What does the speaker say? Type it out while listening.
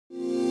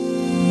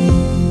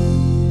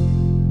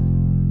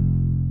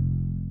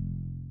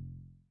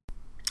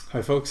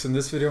Hi folks, in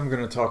this video I'm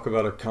going to talk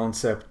about a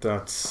concept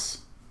that's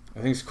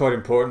I think is quite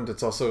important.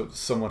 It's also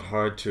somewhat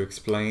hard to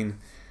explain,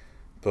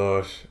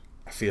 but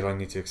I feel I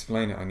need to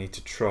explain it. I need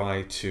to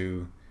try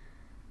to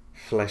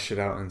flesh it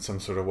out in some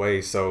sort of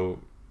way. So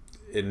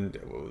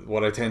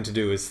what I tend to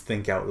do is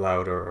think out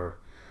loud or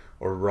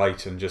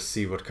write and just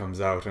see what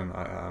comes out, and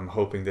I'm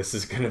hoping this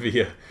is going to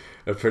be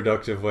a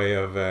productive way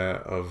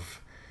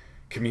of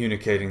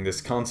communicating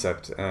this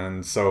concept.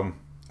 And so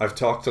I've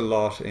talked a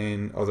lot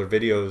in other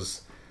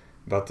videos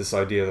about this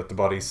idea that the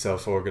body's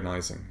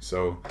self-organizing.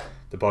 So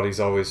the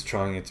body's always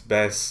trying its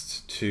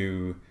best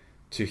to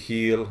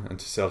heal and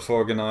to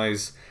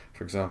self-organize.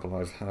 For example,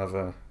 where is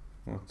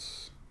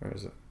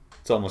it?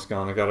 It's almost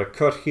gone. I got a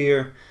cut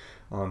here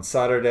on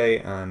Saturday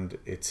and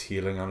it's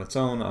healing on its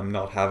own. I'm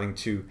not having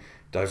to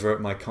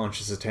divert my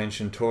conscious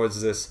attention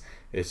towards this.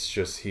 It's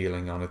just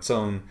healing on its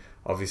own.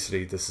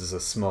 Obviously this is a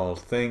small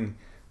thing,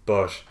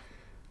 but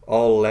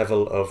all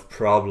level of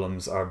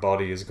problems our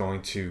body is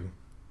going to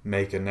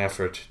make an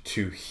effort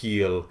to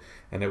heal,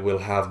 and it will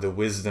have the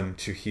wisdom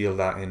to heal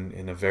that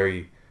in a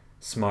very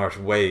smart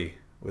way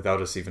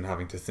without us even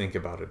having to think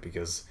about it,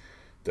 because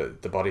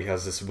the body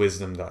has this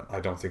wisdom that I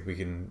don't think we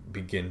can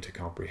begin to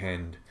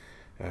comprehend.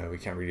 We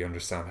can't really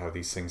understand how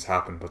these things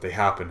happen, but they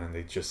happen and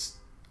they just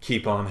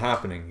keep on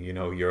happening. You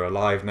know, you're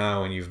alive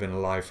now and you've been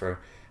alive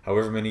for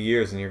however many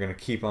years, and you're going to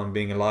keep on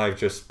being alive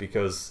just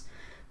because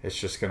it's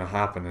just going to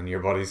happen, and your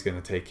body's going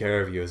to take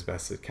care of you as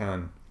best it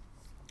can.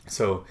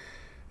 So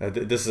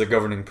this is a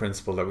governing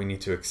principle that we need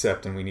to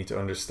accept and we need to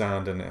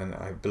understand, and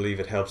I believe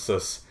it helps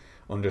us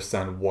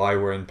understand why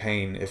we're in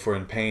pain. If we're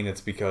in pain, it's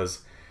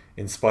because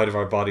in spite of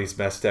our body's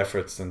best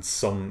efforts, then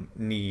some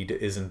need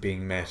isn't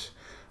being met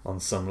on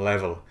some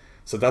level.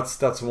 So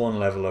that's one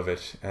level of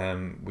it.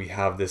 We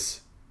have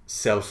this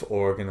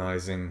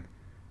self-organizing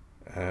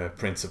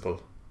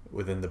principle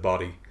within the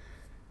body.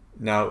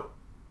 Now,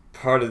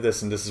 part of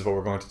this, and this is what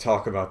we're going to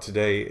talk about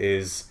today,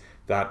 is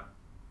that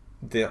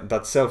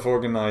that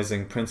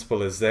self-organizing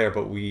principle is there,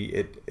 but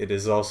it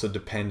is also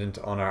dependent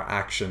on our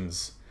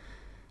actions.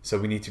 So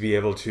we need to be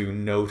able to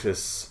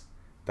notice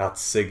that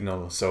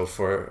signal. So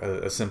for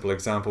a simple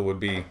example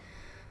would be,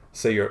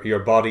 say your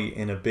body,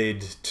 in a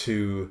bid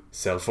to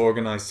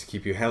self-organize, to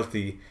keep you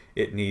healthy,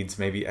 it needs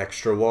maybe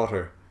extra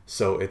water.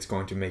 So it's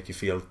going to make you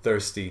feel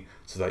thirsty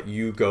so that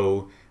you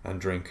go and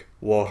drink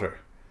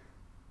water.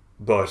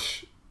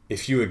 But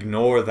if you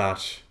ignore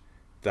that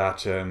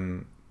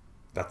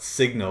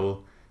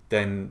signal,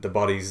 then the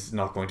body's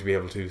not going to be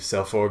able to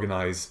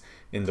self-organize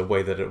in the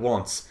way that it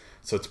wants.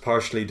 So it's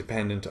partially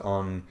dependent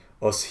on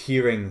us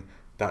hearing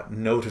that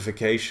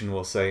notification,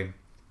 we'll say,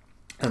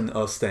 and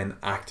us then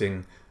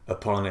acting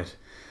upon it.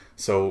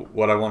 So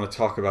what I want to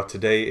talk about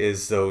today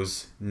is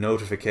those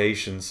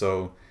notifications.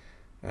 So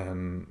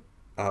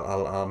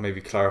I'll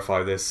maybe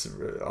clarify this.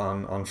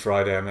 On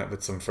Friday I met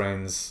with some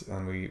friends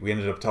and we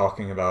ended up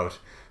talking about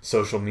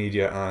social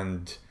media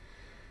and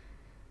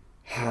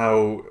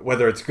how,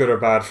 whether it's good or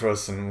bad for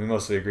us, and we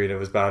mostly agreed it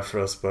was bad for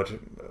us, but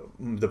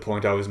the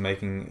point I was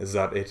making is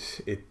that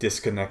it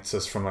disconnects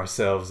us from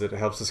ourselves. It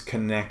helps us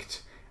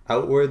connect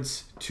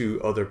outwards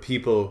to other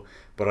people,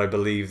 but I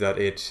believe that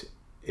it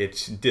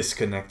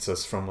disconnects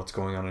us from what's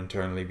going on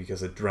internally,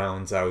 because it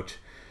drowns out,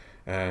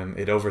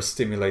 it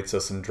overstimulates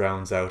us and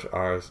drowns out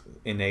our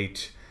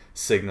innate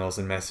signals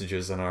and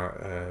messages and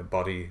our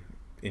body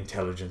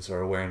intelligence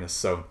or awareness.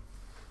 So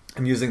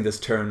I'm using this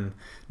term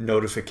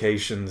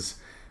notifications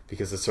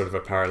because it's sort of a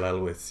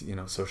parallel with,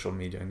 social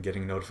media and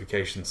getting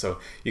notifications. So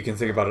you can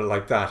think about it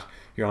like that.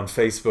 You're on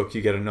Facebook, you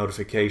get a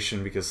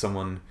notification because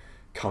someone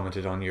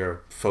commented on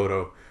your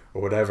photo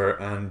or whatever,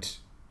 and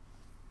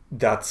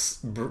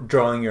that's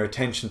drawing your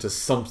attention to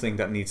something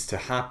that needs to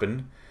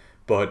happen,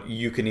 but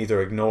you can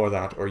either ignore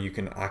that or you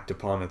can act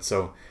upon it.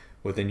 So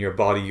within your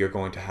body, you're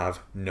going to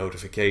have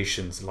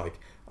notifications like,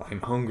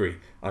 I'm hungry,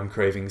 I'm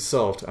craving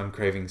salt, I'm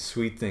craving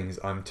sweet things,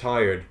 I'm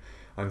tired,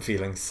 I'm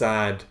feeling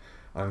sad,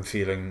 I'm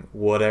feeling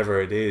whatever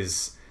it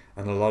is.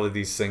 And a lot of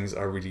these things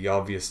are really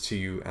obvious to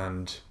you,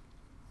 and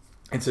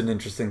it's an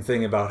interesting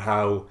thing about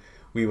how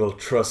we will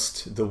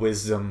trust the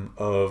wisdom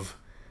of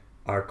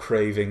our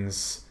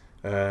cravings,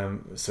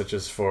 such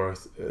as for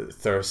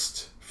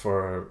thirst,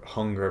 for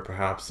hunger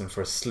perhaps, and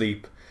for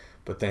sleep,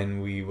 but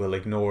then we will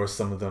ignore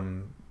some of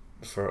them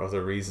for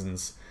other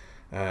reasons,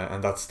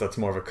 and that's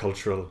more of a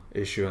cultural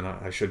issue, and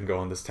I shouldn't go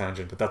on this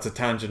tangent, but that's a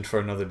tangent for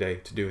another day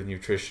to do with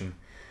nutrition.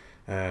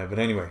 But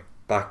anyway,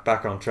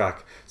 back on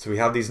track. So we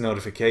have these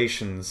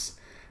notifications,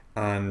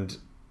 and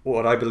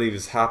what I believe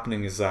is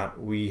happening is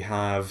that we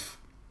have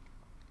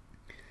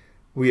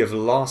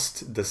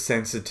lost the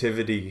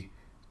sensitivity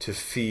to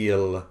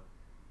feel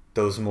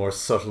those more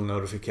subtle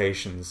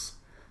notifications,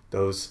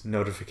 those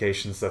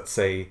notifications that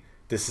say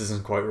this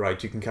isn't quite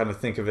right. You can kind of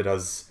think of it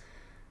as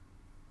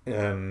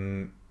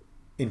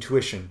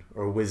intuition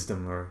or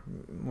wisdom, or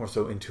more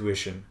so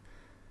intuition.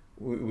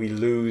 We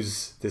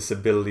lose this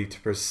ability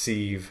to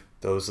perceive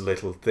those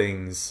little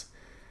things,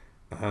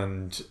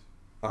 and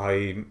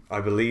I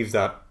believe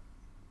that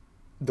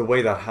the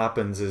way that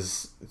happens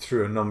is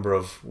through a number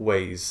of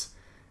ways.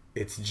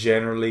 it's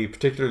generally,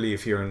 particularly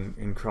if you're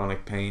in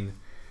chronic pain,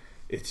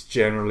 it's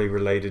generally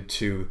related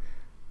to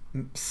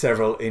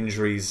several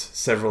injuries,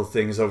 several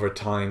things over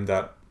time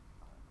that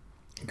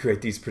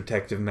create these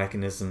protective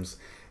mechanisms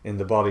in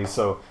the body.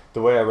 So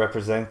the way I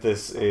represent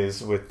this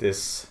is with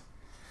this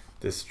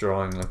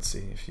drawing. Let's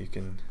see if you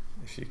can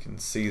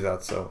see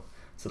that. So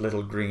it's a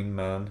little green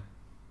man.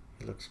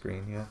 He looks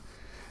green, yeah.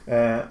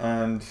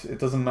 And it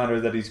doesn't matter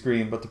that he's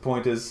green, but the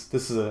point is,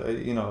 this is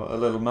a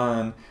little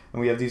man,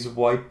 and we have these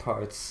white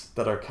parts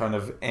that are kind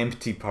of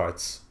empty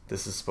parts.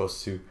 This is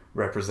supposed to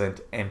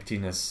represent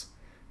emptiness,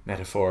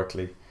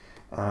 metaphorically,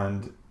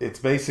 and it's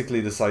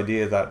basically this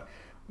idea that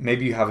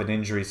maybe you have an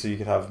injury, so you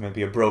could have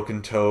maybe a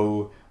broken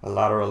toe, a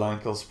lateral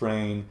ankle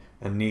sprain,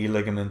 a knee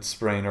ligament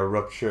sprain or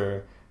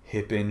rupture,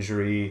 hip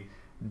injury,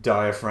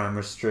 diaphragm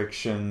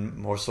restriction,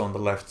 more so on the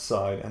left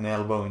side, an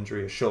elbow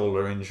injury, a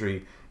shoulder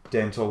injury,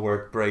 dental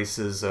work,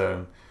 braces,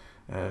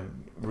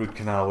 root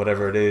canal,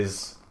 whatever it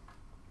is.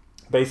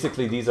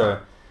 Basically,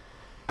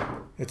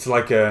 it's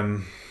like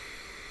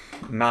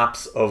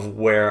maps of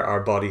where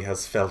our body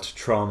has felt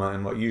trauma,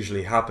 and what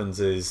usually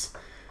happens is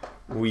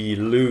we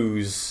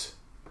lose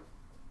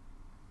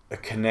a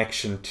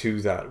connection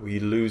to that. We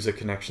lose a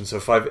connection. So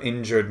if I've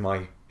injured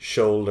my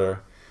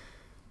shoulder,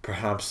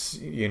 perhaps,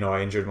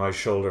 I injured my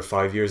shoulder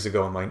 5 years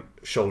ago, and my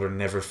shoulder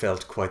never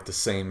felt quite the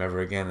same ever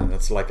again, and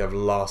it's like I've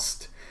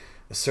lost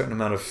a certain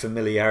amount of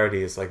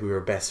familiarity. It's like we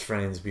were best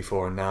friends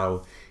before, and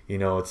now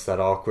it's that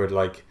awkward,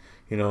 like,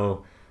 I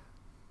don't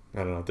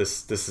know,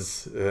 this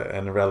is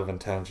an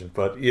irrelevant tangent,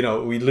 but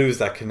we lose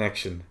that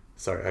connection.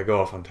 Sorry, I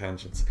go off on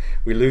tangents.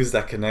 We lose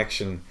that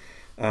connection,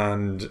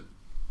 and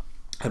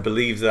I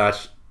believe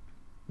that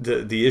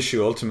the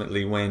issue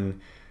ultimately, when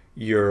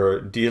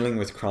you're dealing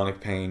with chronic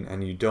pain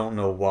and you don't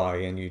know why,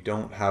 and you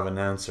don't have an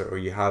answer, or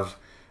you have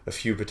a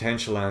few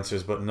potential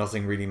answers but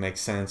nothing really makes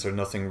sense, or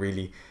nothing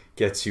really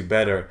gets you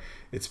better,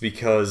 it's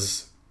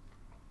because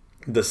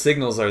the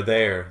signals are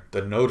there,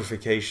 the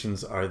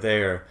notifications are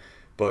there,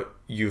 but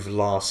you've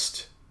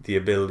lost the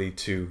ability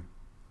to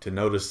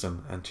notice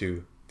them and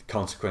to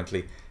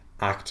consequently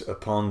act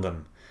upon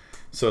them.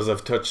 So as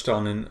I've touched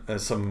on in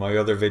some of my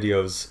other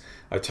videos,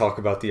 I talk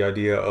about the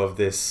idea of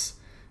this,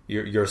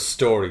 your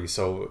story.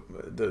 So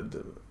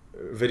the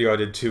video I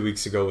did 2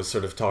 weeks ago was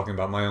sort of talking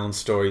about my own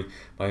story,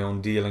 my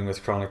own dealing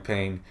with chronic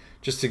pain,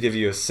 just to give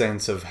you a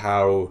sense of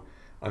how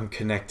I'm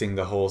connecting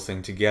the whole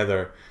thing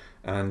together,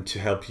 and to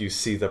help you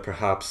see that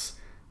perhaps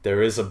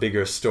there is a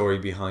bigger story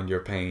behind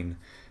your pain.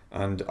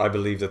 And I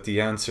believe that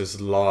the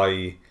answers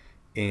lie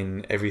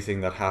in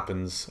everything that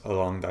happens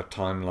along that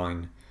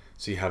timeline.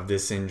 So you have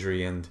this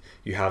injury, and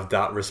you have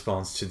that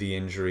response to the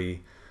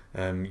injury.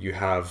 You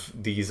have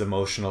these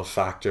emotional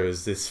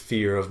factors, this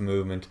fear of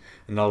movement,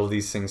 and all of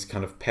these things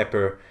kind of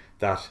pepper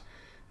that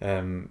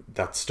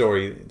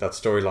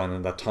storyline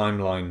and that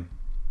timeline.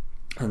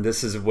 And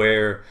this is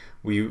where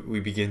we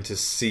begin to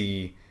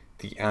see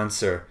the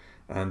answer,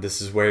 and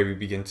this is where we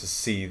begin to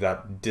see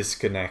that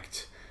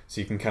disconnect. So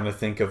you can kind of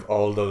think of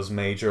all those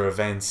major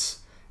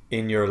events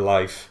in your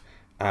life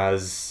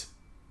as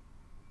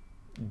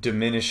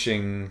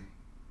diminishing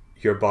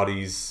your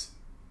body's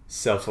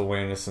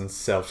self-awareness and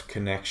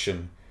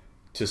self-connection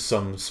to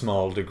some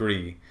small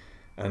degree,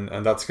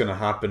 and that's going to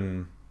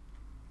happen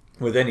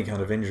with any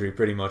kind of injury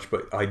pretty much.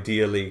 But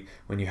ideally,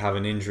 when you have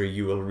an injury,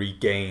 you will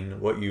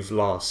regain what you've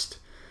lost.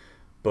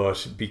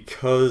 But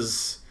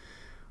because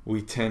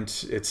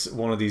it's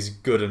one of these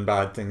good and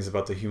bad things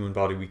about the human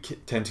body, we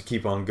tend to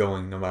keep on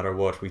going no matter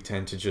what. We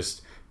tend to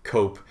just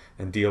cope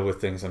and deal with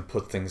things and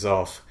put things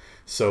off.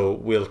 So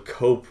we'll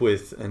cope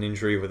with an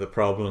injury, with a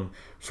problem,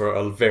 for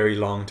a very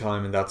long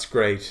time, and that's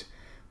great,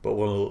 but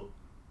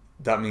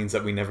that means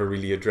that we never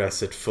really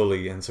address it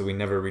fully, and so we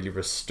never really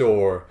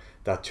restore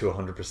that to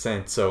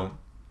 100%. So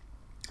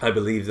I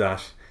believe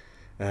that,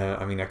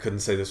 I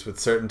couldn't say this with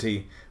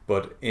certainty,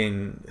 but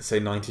in, say,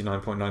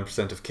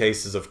 99.9% of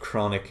cases of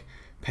chronic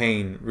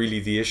pain, really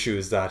the issue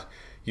is that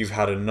you've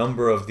had a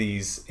number of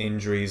these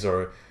injuries,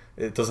 or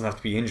it doesn't have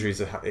to be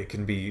injuries, it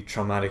can be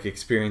traumatic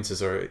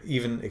experiences, or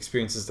even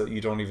experiences that you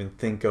don't even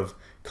think of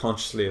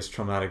consciously as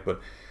traumatic, but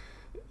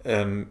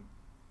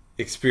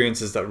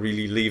experiences that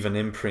really leave an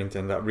imprint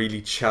and that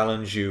really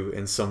challenge you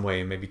in some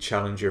way, and maybe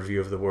challenge your view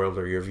of the world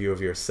or your view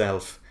of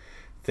yourself,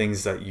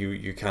 things that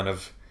you kind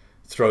of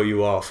throw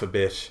you off a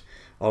bit.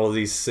 All of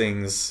these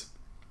things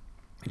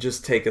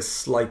just take a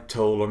slight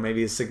toll, or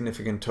maybe a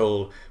significant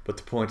toll, but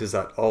the point is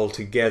that all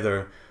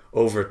together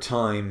over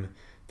time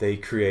they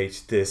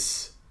create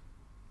this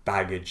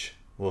baggage,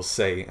 we'll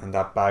say, and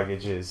that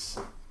baggage is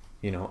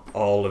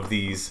all of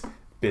these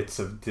bits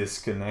of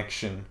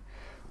disconnection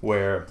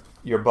where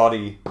your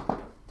body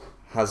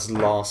has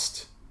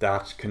lost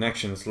that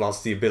connection, it's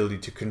lost the ability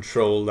to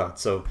control that.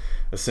 So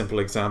a simple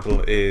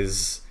example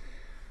is,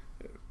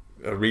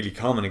 a really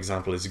common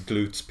example is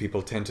glutes.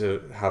 People tend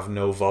to have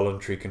no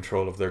voluntary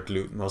control of their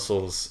glute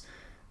muscles,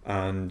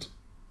 and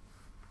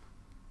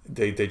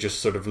they just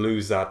sort of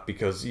lose that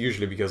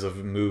usually because of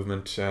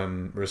movement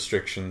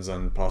restrictions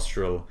and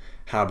postural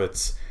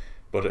habits.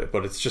 But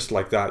it's just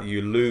like that.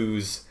 You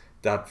lose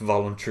that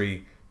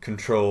voluntary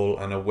control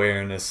and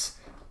awareness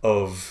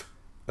of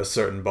a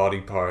certain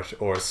body part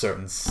or a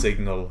certain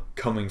signal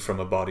coming from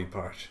a body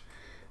part.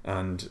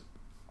 And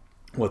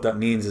what that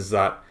means is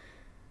that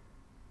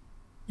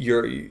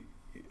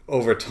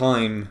over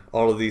time,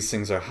 all of these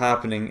things are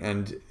happening,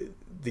 and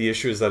the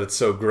issue is that it's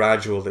so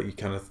gradual that you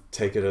kind of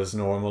take it as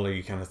normal, or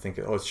you kind of think,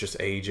 oh, it's just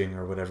aging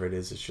or whatever it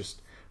is. It's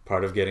just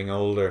part of getting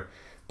older.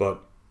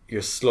 But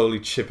you're slowly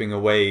chipping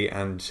away,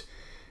 and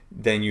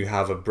then you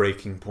have a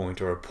breaking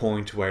point, or a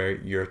point where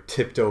you're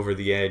tipped over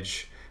the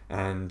edge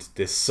and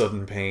this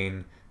sudden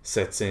pain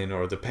sets in,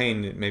 or the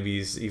pain maybe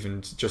is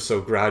even just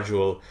so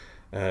gradual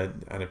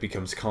and it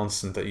becomes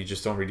constant that you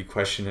just don't really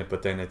question it,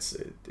 but then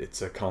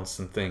it's a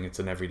constant thing, it's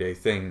an everyday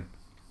thing.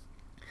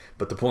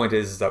 But the point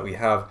is that we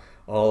have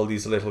all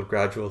these little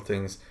gradual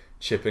things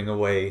chipping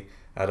away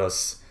at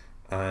us,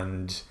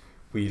 and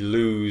we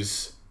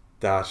lose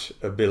that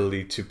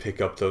ability to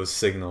pick up those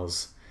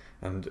signals.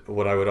 And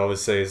what I would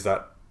always say is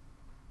that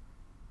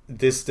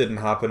this didn't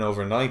happen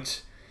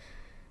overnight.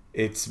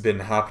 It's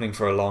been happening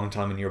for a long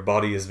time, and your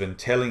body has been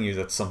telling you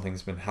that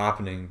something's been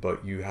happening,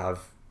 but you have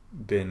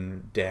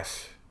been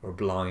deaf or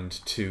blind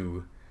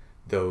to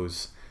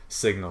those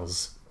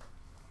signals.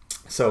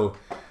 So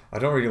I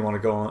don't really want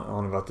to go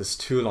on about this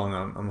too long.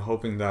 I'm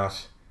hoping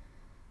that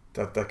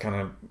kind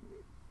of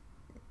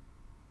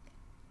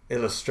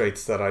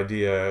illustrates that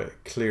idea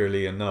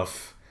clearly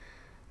enough.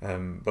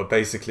 But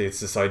basically it's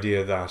this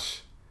idea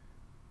that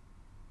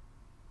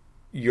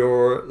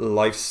your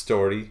life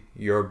story,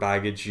 your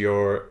baggage,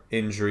 your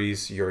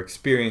injuries, your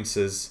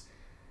experiences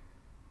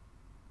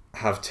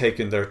have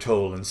taken their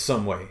toll in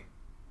some way,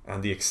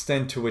 and the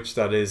extent to which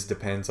that is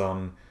depends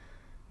on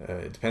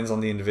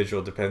the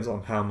individual, depends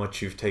on how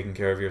much you've taken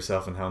care of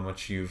yourself and how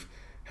much you've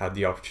had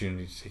the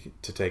opportunity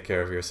to take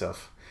care of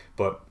yourself.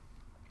 But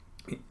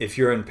if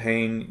you're in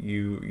pain,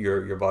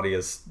 your body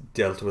has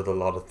dealt with a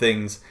lot of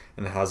things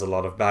and it has a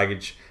lot of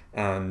baggage,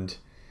 and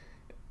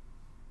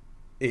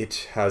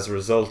it has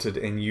resulted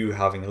in you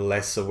having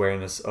less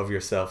awareness of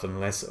yourself and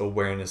less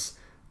awareness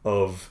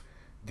of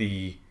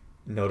the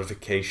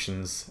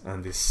notifications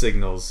and the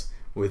signals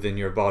within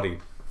your body.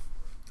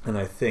 And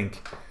I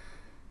think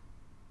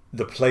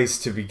the place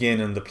to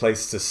begin and the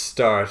place to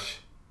start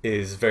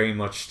is very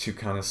much to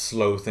kind of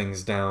slow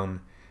things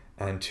down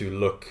and to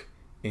look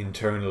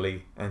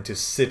internally and to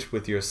sit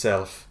with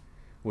yourself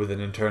with an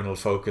internal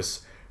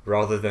focus,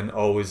 rather than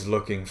always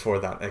looking for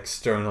that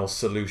external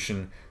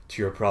solution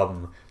to your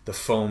problem. The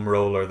foam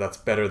roller that's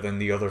better than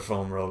the other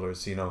foam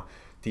rollers, the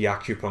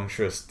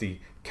acupuncturist, the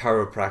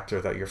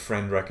chiropractor that your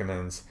friend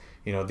recommends.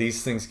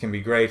 These things can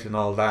be great and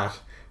all that,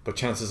 but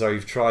chances are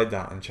you've tried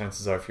that, and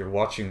chances are if you're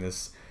watching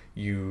this,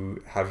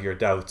 you have your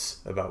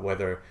doubts about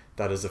whether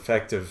that is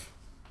effective.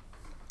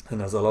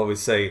 And as I'll always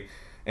say,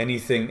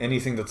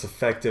 anything that's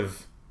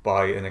effective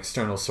by an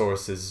external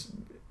source is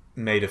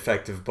made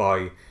effective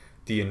by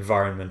the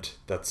environment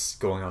that's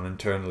going on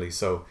internally.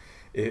 So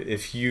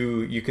if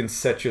you can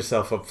set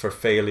yourself up for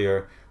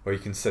failure, or you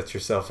can set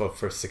yourself up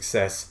for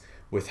success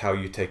with how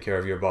you take care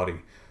of your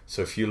body.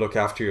 So if you look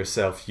after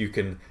yourself, you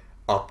can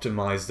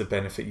optimize the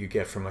benefit you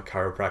get from a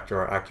chiropractor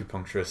or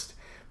acupuncturist,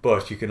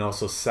 but you can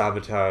also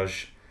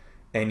sabotage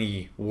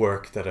any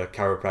work that a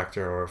chiropractor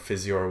or a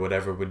physio or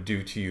whatever would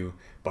do to you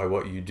by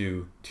what you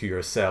do to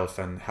yourself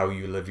and how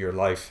you live your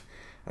life.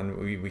 And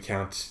we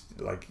can't,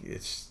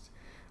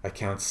 I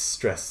can't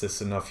stress this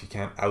enough. You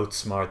can't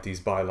outsmart these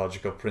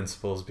biological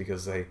principles,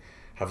 because they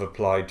have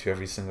applied to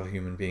every single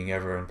human being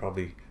ever and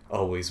probably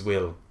always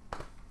will.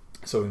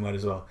 So we might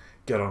as well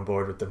get on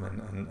board with them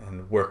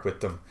and work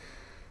with them.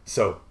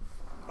 So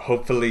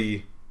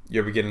hopefully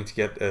you're beginning to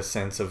get a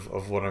sense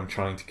of what I'm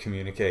trying to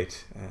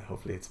communicate.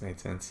 Hopefully it's made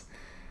sense.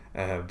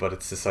 But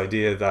it's this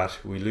idea that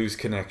we lose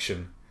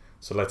connection.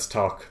 So let's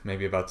talk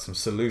maybe about some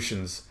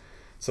solutions.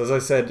 So as I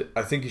said,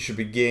 I think you should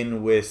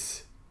begin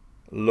with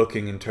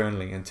looking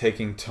internally and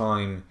taking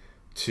time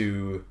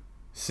to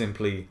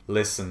simply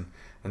listen.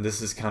 And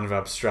this is kind of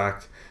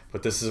abstract,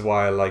 but this is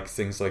why I like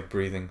things like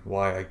breathing,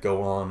 why I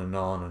go on and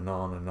on and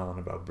on and on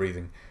about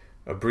breathing.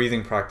 A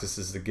breathing practice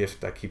is the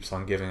gift that keeps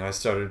on giving. I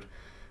started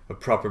a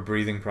proper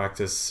breathing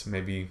practice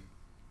maybe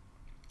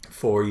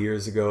 4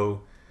 years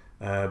ago,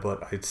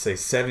 but I'd say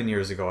 7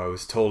 years ago I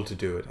was told to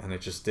do it and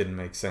it just didn't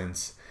make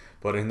sense.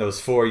 But in those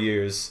 4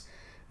 years,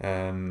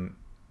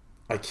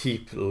 I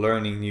keep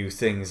learning new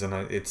things, and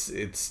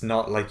it's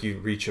not like you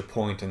reach a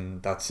point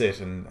and that's it,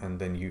 and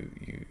then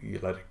you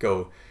let it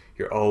go.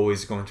 You're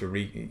always going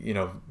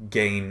to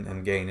gain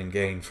and gain and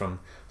gain from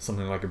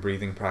something like a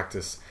breathing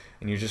practice,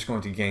 and you're just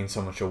going to gain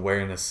so much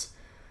awareness,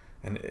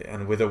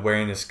 and with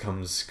awareness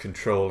comes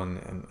control,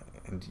 and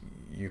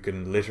you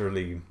can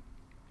literally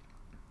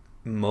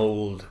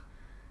mold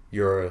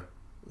your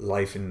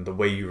life in the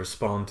way you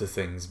respond to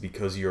things,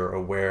 because you're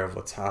aware of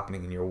what's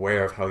happening and you're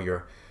aware of how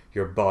your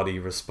body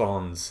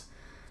responds.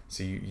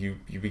 So you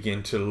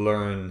begin to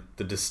learn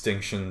the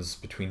distinctions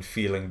between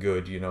feeling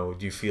good. Do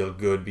you feel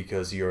good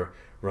because you're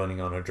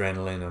running on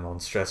adrenaline and on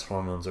stress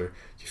hormones, or do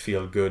you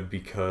feel good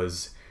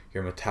because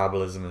your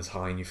metabolism is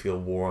high and you feel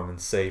warm and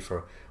safe,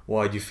 or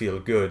why do you feel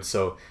good?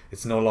 So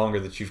it's no longer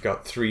that you've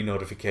got 3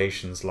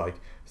 notifications like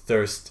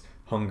thirst,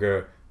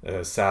 hunger,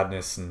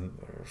 sadness, and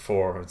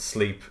 4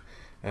 sleep,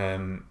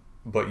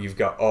 but you've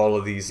got all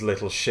of these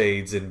little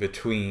shades in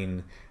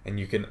between, and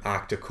you can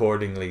act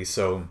accordingly.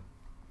 So,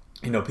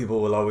 you know,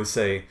 people will always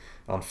say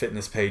on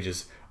fitness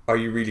pages, are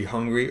you really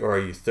hungry or are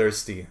you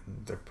thirsty?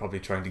 And they're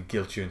probably trying to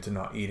guilt you into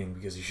not eating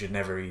because you should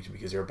never eat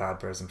because you're a bad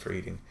person for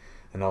eating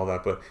and all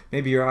that. But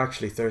maybe you're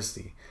actually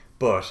thirsty.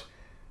 But,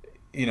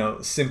 you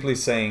know, simply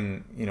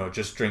saying, you know,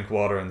 just drink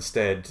water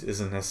instead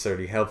isn't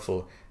necessarily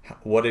helpful.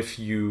 What if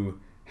you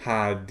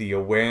had the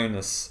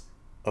awareness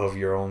of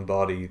your own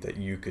body, that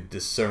you could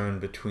discern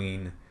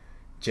between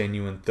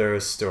genuine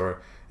thirst,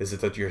 or is it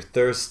that you're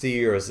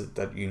thirsty, or is it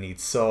that you need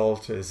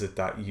salt, is it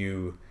that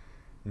you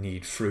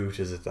need fruit,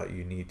 is it that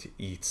you need to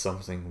eat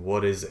something?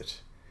 What is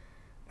it?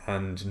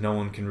 And no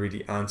one can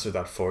really answer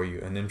that for you.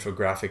 An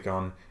infographic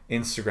on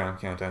Instagram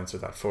can't answer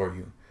that for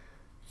you.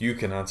 You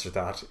can answer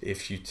that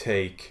if you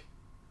take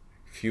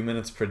a few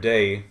minutes per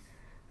day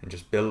and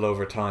just build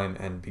over time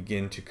and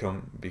begin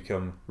to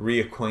become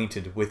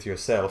reacquainted with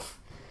yourself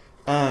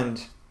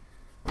and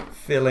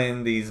fill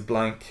in these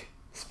blank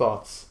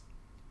spots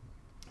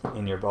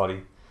in your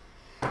body.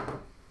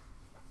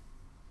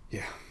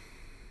 Yeah.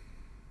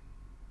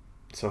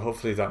 So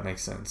hopefully that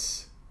makes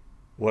sense.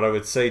 What I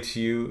would say to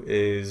you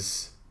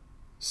is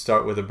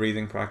start with a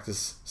breathing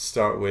practice,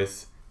 start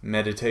with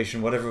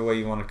meditation, whatever way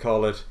you want to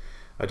call it.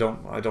 I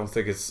don't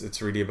think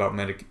it's really about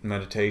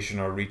meditation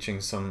or reaching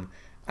some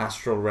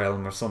astral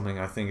realm or something.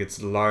 I think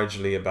it's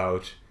largely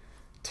about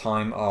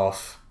time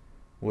off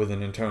with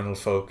an internal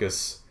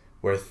focus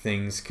where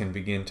things can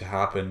begin to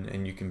happen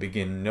and you can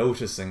begin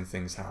noticing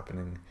things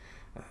happening,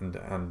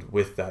 and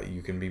with that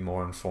you can be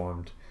more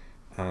informed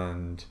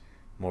and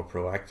more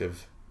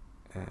proactive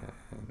and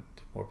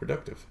more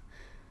productive.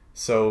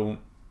 So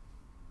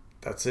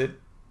that's it.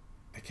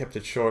 I kept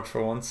it short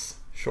for once,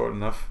 short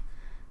enough.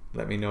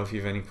 Let me know if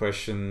you have any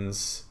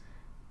questions.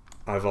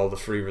 I have all the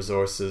free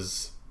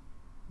resources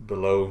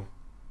below,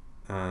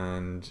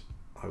 and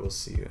I will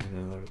see you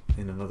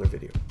in another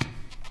video.